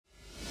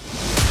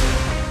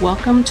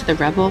Welcome to the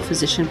Rebel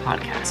Physician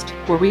Podcast,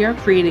 where we are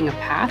creating a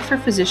path for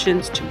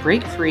physicians to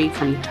break free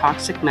from the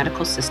toxic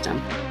medical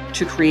system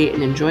to create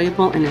an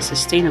enjoyable and a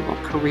sustainable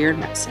career in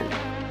medicine.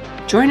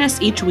 Join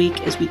us each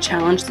week as we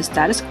challenge the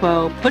status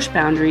quo, push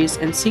boundaries,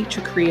 and seek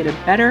to create a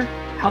better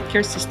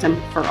healthcare system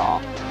for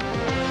all.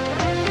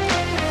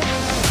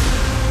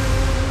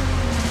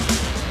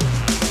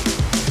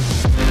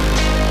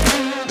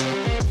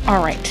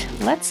 All right,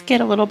 let's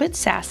get a little bit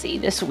sassy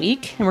this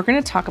week, and we're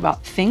going to talk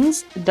about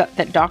things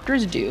that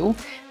doctors do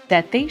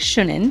that they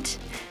shouldn't,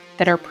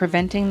 that are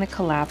preventing the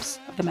collapse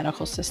of the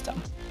medical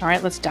system. All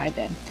right, let's dive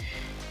in.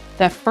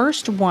 The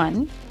first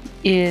one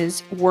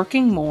is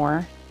working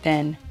more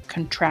than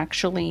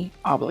contractually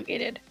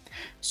obligated.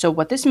 So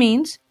what this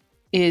means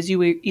is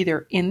you are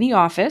either in the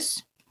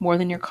office more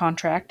than your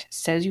contract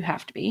says you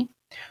have to be,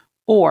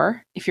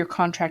 or if your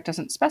contract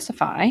doesn't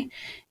specify,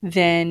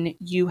 then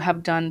you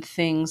have done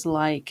things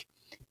like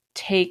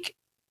take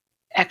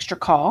extra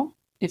call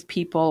if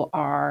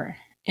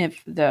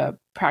the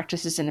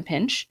practice is in a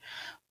pinch,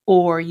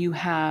 or you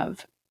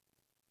have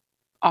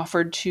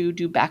offered to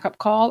do backup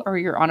call, or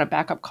you're on a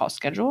backup call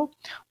schedule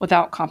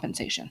without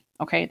compensation.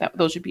 Okay,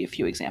 those would be a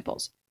few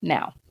examples.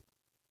 Now,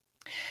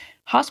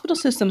 hospital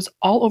systems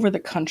all over the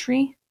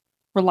country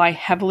rely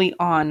heavily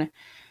on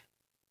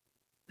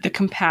the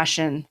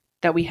compassion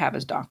that we have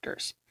as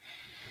doctors.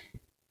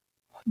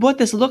 What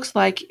this looks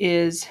like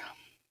is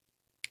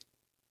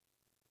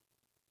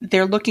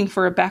they're looking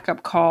for a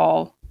backup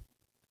call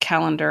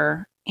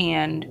calendar,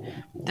 and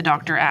the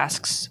doctor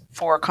asks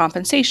for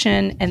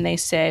compensation, and they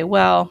say,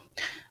 well,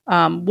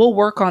 we'll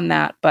work on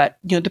that, but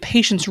the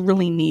patients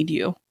really need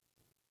you.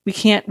 We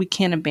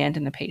can't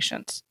abandon the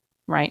patients,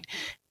 right?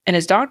 And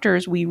as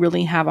doctors, we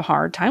really have a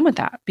hard time with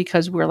that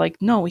because we're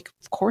like, no,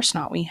 of course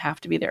not. We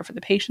have to be there for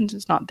the patients.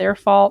 It's not their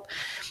fault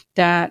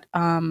that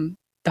the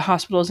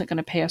hospital isn't going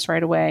to pay us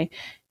right away.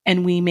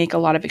 And we make a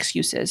lot of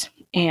excuses,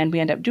 and we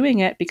end up doing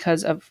it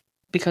because of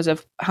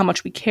how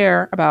much we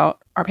care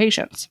about our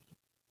patients.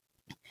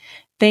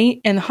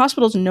 And the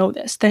hospitals know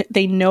this.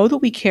 They know that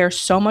we care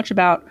so much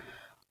about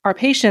our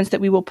patients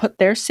that we will put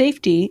their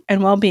safety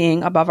and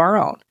well-being above our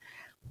own.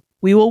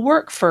 We will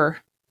work for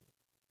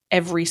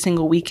every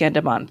single weekend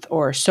a month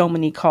or so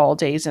many call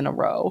days in a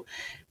row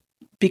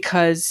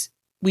because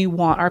we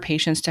want our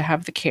patients to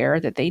have the care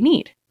that they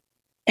need.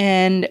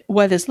 And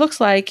what this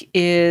looks like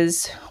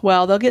is,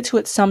 well, they'll get to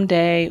it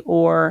someday,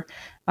 or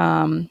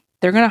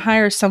they're going to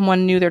hire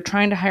someone new. They're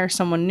trying to hire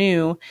someone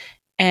new.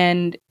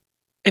 And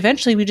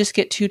eventually we just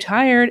get too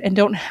tired and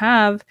don't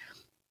have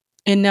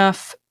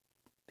enough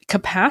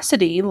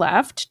capacity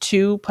left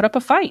to put up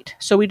a fight.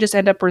 So we just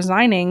end up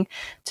resigning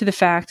to the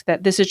fact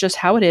that this is just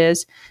how it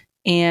is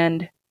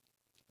and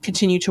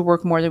continue to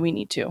work more than we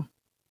need to.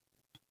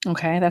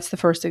 Okay, that's the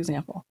first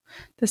example.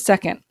 The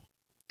second,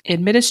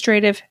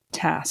 administrative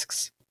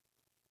tasks.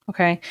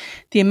 Okay,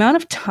 the amount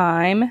of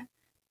time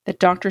that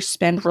doctors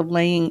spend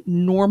relaying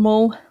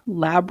normal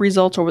lab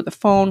results over the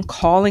phone,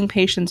 calling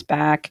patients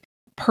back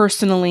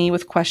personally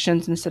with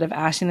questions instead of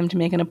asking them to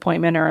make an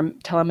appointment or a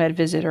telemed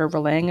visit, or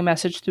relaying a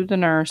message through the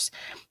nurse,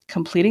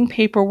 completing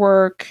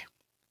paperwork,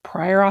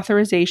 prior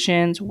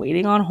authorizations,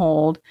 waiting on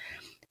hold,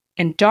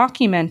 and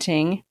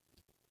documenting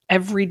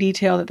every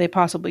detail that they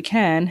possibly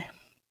can.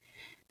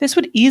 This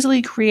would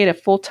easily create a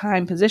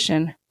full-time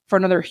position for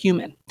another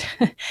human.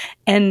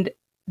 And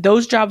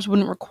those jobs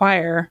wouldn't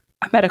require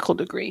a medical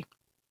degree.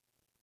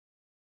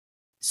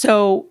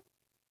 So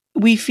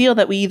we feel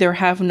that we either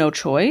have no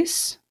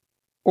choice,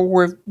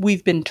 or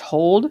we've been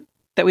told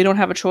that we don't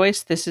have a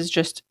choice. This is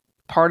just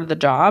part of the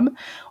job.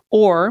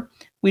 Or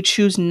we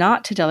choose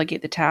not to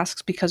delegate the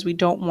tasks because we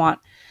don't want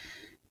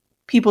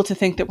people to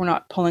think that we're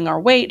not pulling our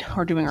weight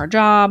or doing our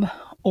job.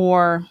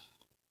 Or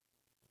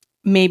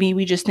maybe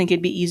we just think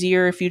it'd be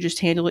easier if you just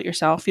handle it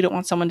yourself. You don't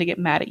want someone to get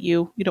mad at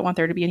you. You don't want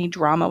there to be any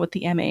drama with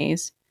the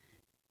MAs.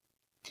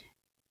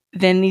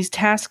 Then these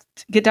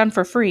tasks get done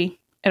for free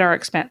at our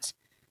expense.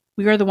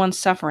 We are the ones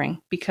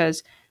suffering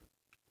because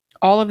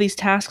all of these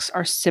tasks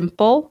are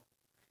simple,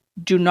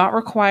 do not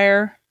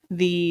require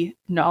the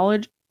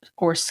knowledge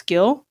or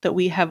skill that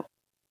we have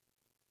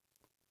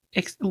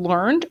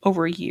learned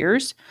over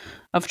years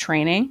of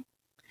training.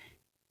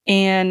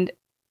 And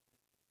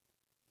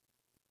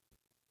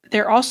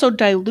they're also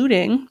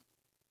diluting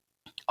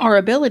our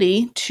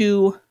ability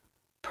to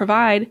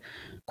provide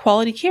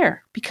quality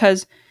care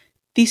because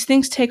these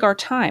things take our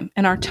time,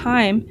 and our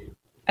time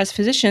as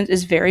physicians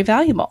is very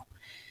valuable.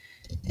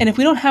 And if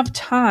we don't have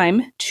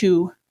time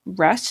to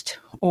rest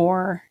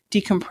or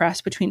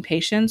decompress between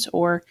patients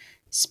or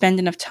spend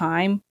enough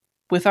time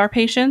with our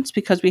patients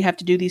because we have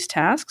to do these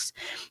tasks,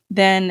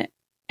 then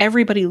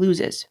everybody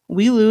loses.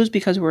 We lose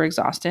because we're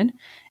exhausted,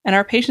 and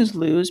our patients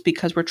lose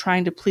because we're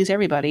trying to please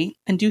everybody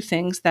and do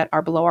things that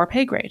are below our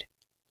pay grade.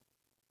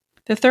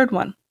 The third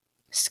one,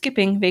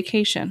 skipping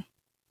vacation.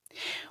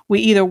 We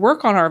either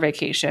work on our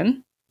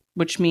vacation,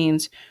 which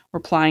means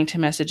replying to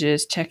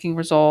messages, checking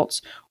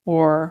results,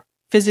 or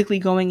physically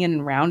going in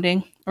and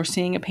rounding or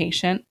seeing a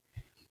patient,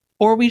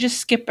 or we just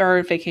skip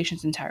our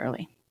vacations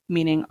entirely.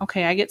 meaning,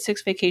 okay, I get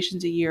 6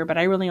 vacations a year, but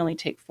I really only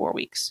take 4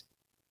 weeks.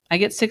 I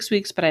get 6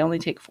 weeks, but I only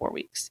take 4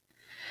 weeks.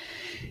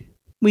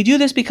 We do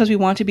this because we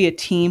want to be a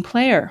team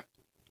player,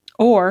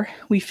 or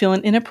we feel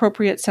an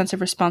inappropriate sense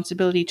of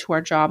responsibility to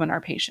our job and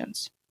our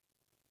patients.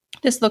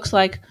 This looks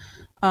like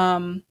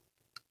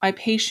my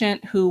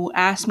patient who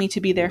asked me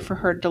to be there for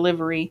her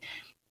delivery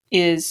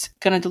is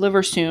going to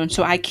deliver soon,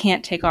 so I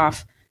can't take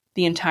off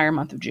the entire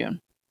month of June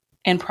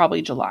and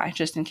probably July,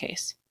 just in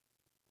case.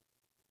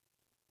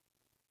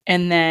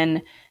 And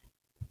then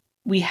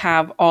we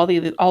have all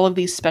of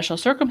these special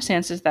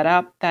circumstances that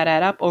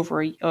add up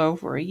over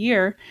a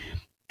year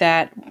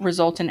that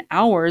result in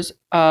hours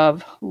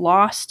of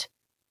lost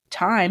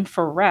time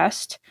for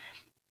rest,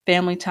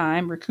 family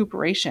time,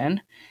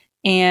 recuperation.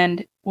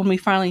 And when we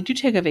finally do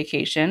take a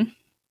vacation,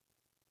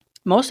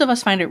 most of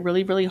us find it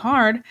really, really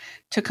hard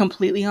to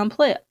completely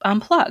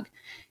unplug,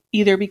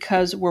 either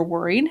because we're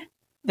worried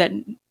that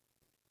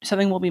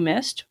something will be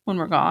missed when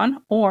we're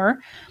gone, or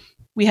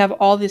we have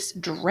all this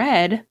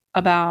dread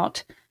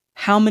about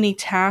how many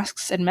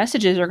tasks and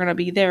messages are going to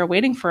be there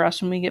waiting for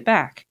us when we get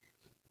back.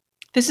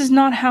 This is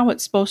not how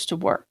it's supposed to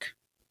work.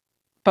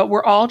 But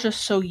we're all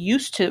just so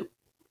used to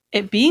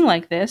it being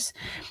like this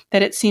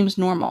that it seems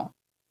normal.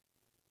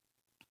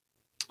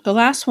 The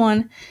last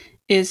one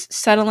is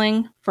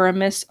settling for a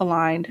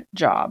misaligned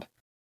job.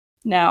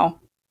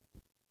 Now,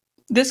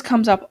 this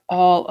comes up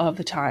all of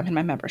the time in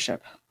my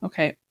membership,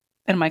 okay,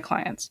 and my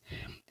clients.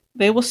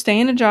 They will stay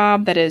in a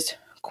job that is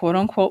quote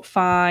unquote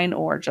fine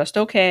or just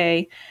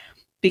okay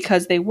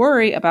because they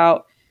worry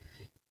about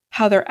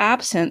how their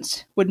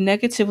absence would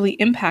negatively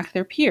impact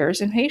their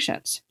peers and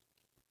patients.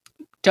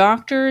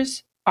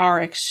 Doctors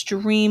are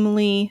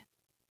extremely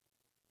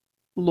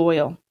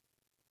loyal,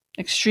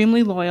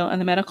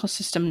 and the medical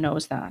system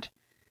knows that.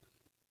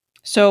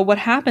 So what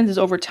happens is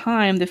over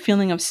time, the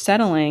feeling of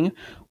settling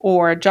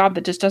or a job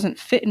that just doesn't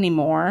fit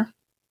anymore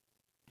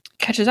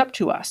catches up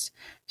to us.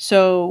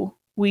 So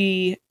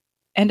we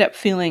end up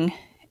feeling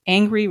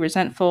angry,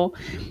 resentful,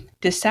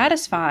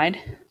 dissatisfied,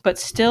 but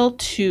still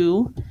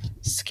too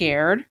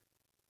scared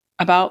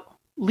about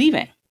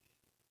leaving.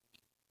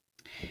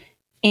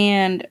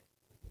 And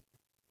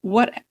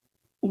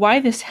why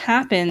this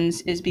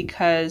happens is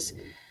because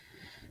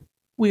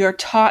we are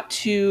taught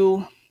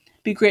to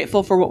be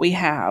grateful for what we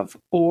have,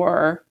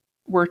 or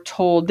we're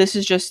told this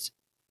is just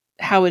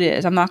how it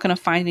is. I'm not going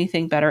to find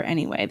anything better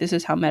anyway. This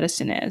is how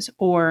medicine is.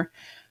 Or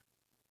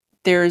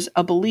there's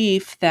a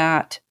belief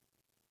that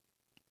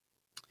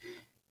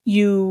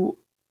you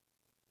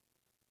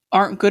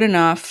aren't good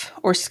enough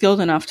or skilled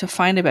enough to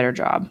find a better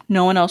job.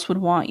 No one else would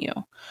want you.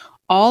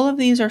 All of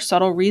these are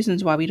subtle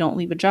reasons why we don't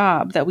leave a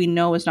job that we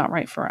know is not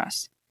right for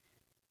us.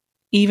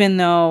 Even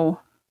though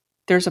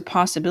there's a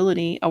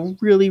possibility, a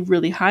really,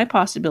 really high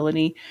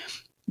possibility,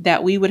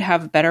 that we would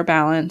have better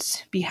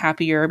balance, be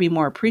happier, be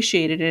more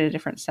appreciated in a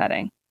different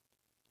setting.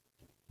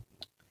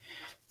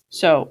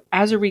 So,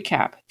 as a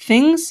recap,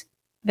 things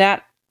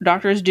that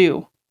doctors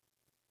do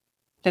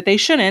that they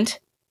shouldn't,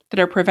 that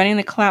are preventing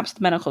the collapse of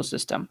the medical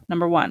system.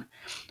 Number 1,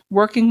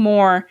 working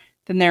more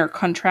than they're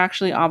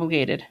contractually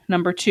obligated.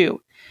 Number 2,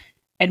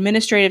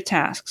 administrative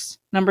tasks.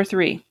 Number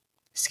 3,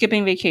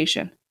 skipping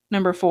vacation.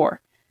 Number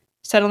 4,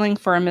 settling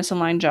for a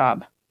misaligned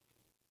job.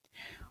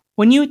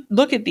 When you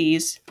look at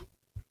these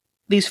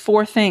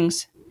 4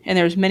 things, and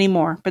there's many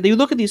more, but you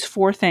look at these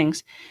 4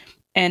 things,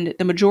 and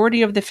the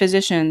majority of the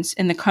physicians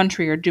in the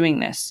country are doing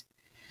this.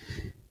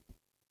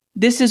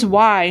 This is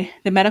why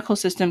the medical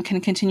system can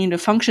continue to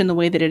function the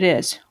way that it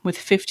is, with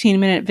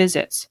 15-minute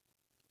visits,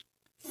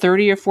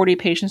 30 or 40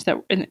 patients that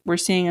we're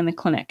seeing in the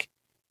clinic,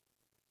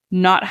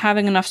 not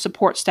having enough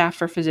support staff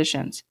for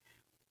physicians,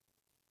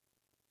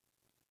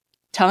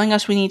 telling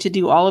us we need to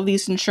do all of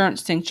these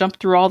insurance things, jump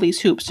through all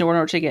these hoops in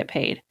order to get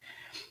paid.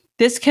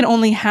 This can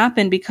only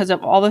happen because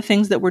of all the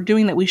things that we're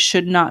doing that we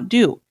should not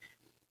do,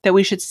 that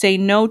we should say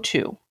no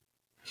to.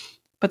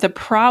 But the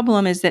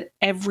problem is that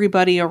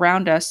everybody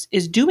around us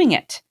is doing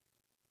it.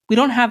 We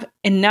don't have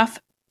enough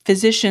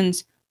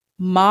physicians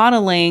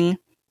modeling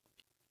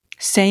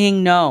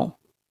saying no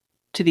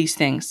to these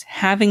things,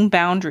 having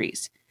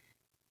boundaries.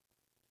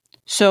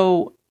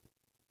 So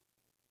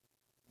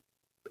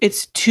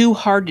it's too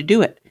hard to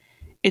do it.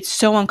 It's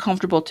so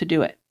uncomfortable to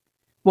do it.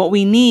 What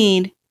we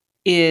need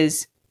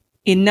is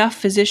enough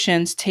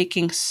physicians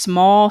taking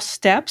small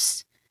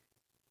steps,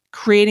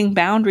 creating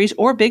boundaries,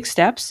 or big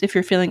steps if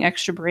you're feeling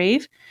extra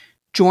brave,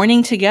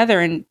 joining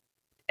together and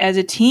as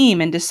a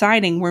team and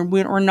deciding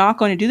we're not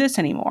going to do this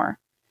anymore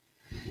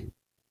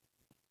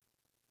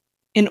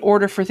in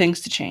order for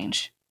things to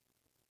change.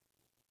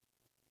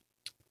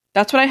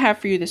 That's what I have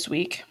for you this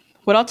week.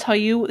 What I'll tell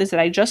you is that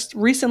I just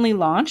recently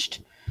launched,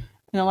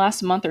 in the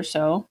last month or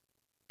so,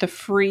 the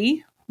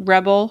free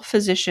Rebel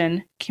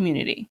Physician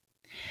community.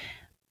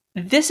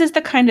 This is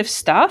the kind of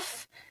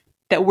stuff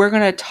that we're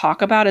going to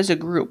talk about as a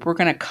group. We're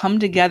going to come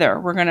together.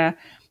 We're going to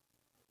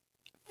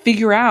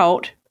figure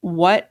out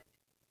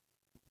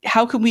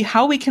how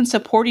we can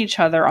support each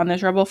other on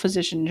this Rebel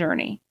Physician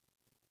journey.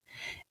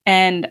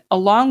 And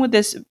along with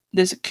this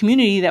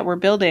community that we're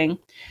building,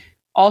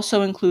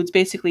 also includes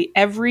basically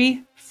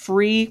every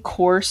free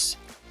course,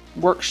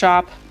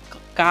 workshop,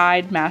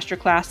 guide,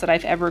 masterclass that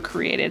I've ever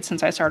created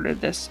since I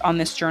started on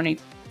this journey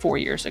 4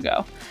 years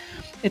ago.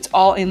 It's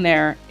all in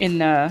there in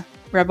the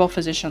Rebel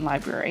Physician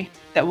Library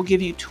that will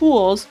give you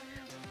tools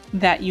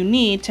that you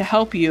need to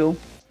help you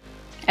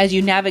as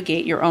you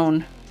navigate your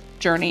own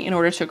journey in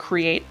order to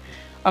create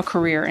a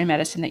career in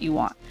medicine that you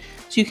want.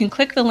 So you can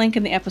click the link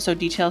in the episode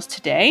details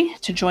today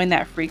to join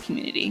that free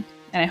community.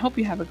 And I hope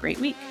you have a great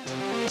week.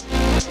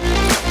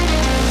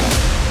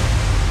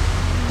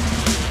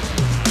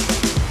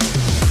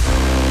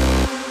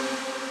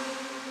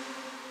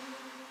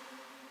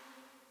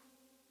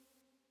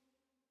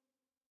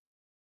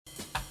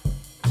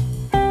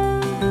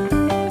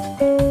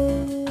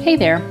 Hey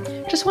there.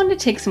 Just wanted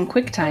to take some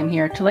quick time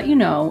here to let you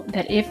know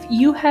that if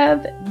you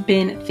have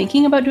been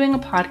thinking about doing a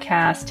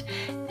podcast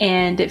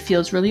and it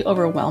feels really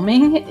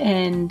overwhelming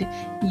and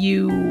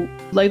you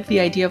like the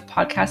idea of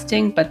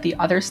podcasting, but the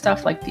other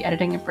stuff like the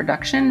editing and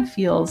production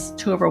feels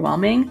too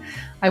overwhelming,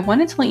 I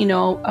wanted to let you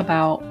know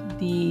about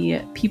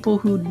the people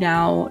who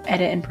now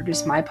edit and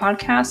produce my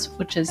podcast,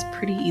 which is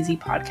Pretty Easy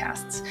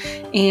Podcasts.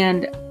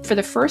 And for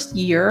the first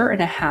year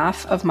and a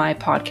half of my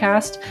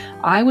podcast,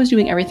 I was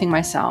doing everything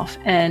myself.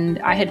 And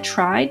I had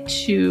tried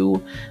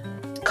to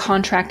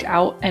contract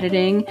out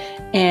editing,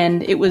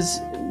 and it was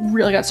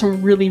really got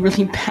some really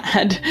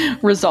bad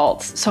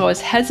results. So I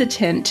was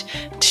hesitant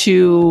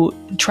to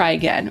try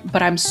again,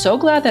 but I'm so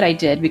glad that I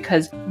did,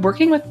 because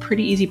working with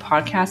Pretty Easy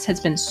Podcasts has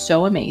been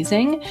so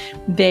amazing.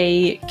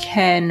 They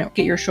can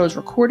get your shows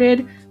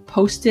recorded,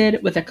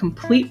 posted with a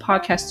complete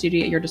podcast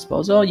studio at your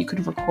disposal. You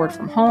can record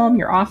from home,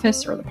 your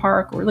office, or the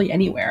park, or really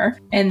anywhere.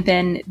 And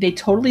then they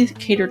totally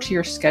cater to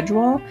your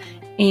schedule,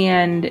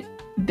 and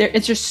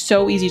it's just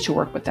so easy to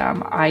work with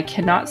them. I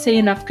cannot say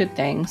enough good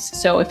things.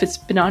 So if it's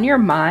been on your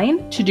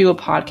mind to do a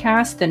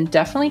podcast, then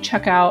definitely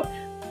check out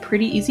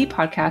Pretty Easy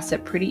Podcasts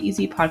at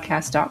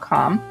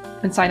prettyeasypodcast.com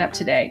and sign up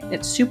today.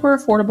 It's super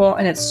affordable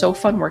and it's so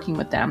fun working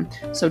with them.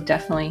 So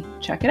definitely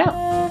check it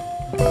out.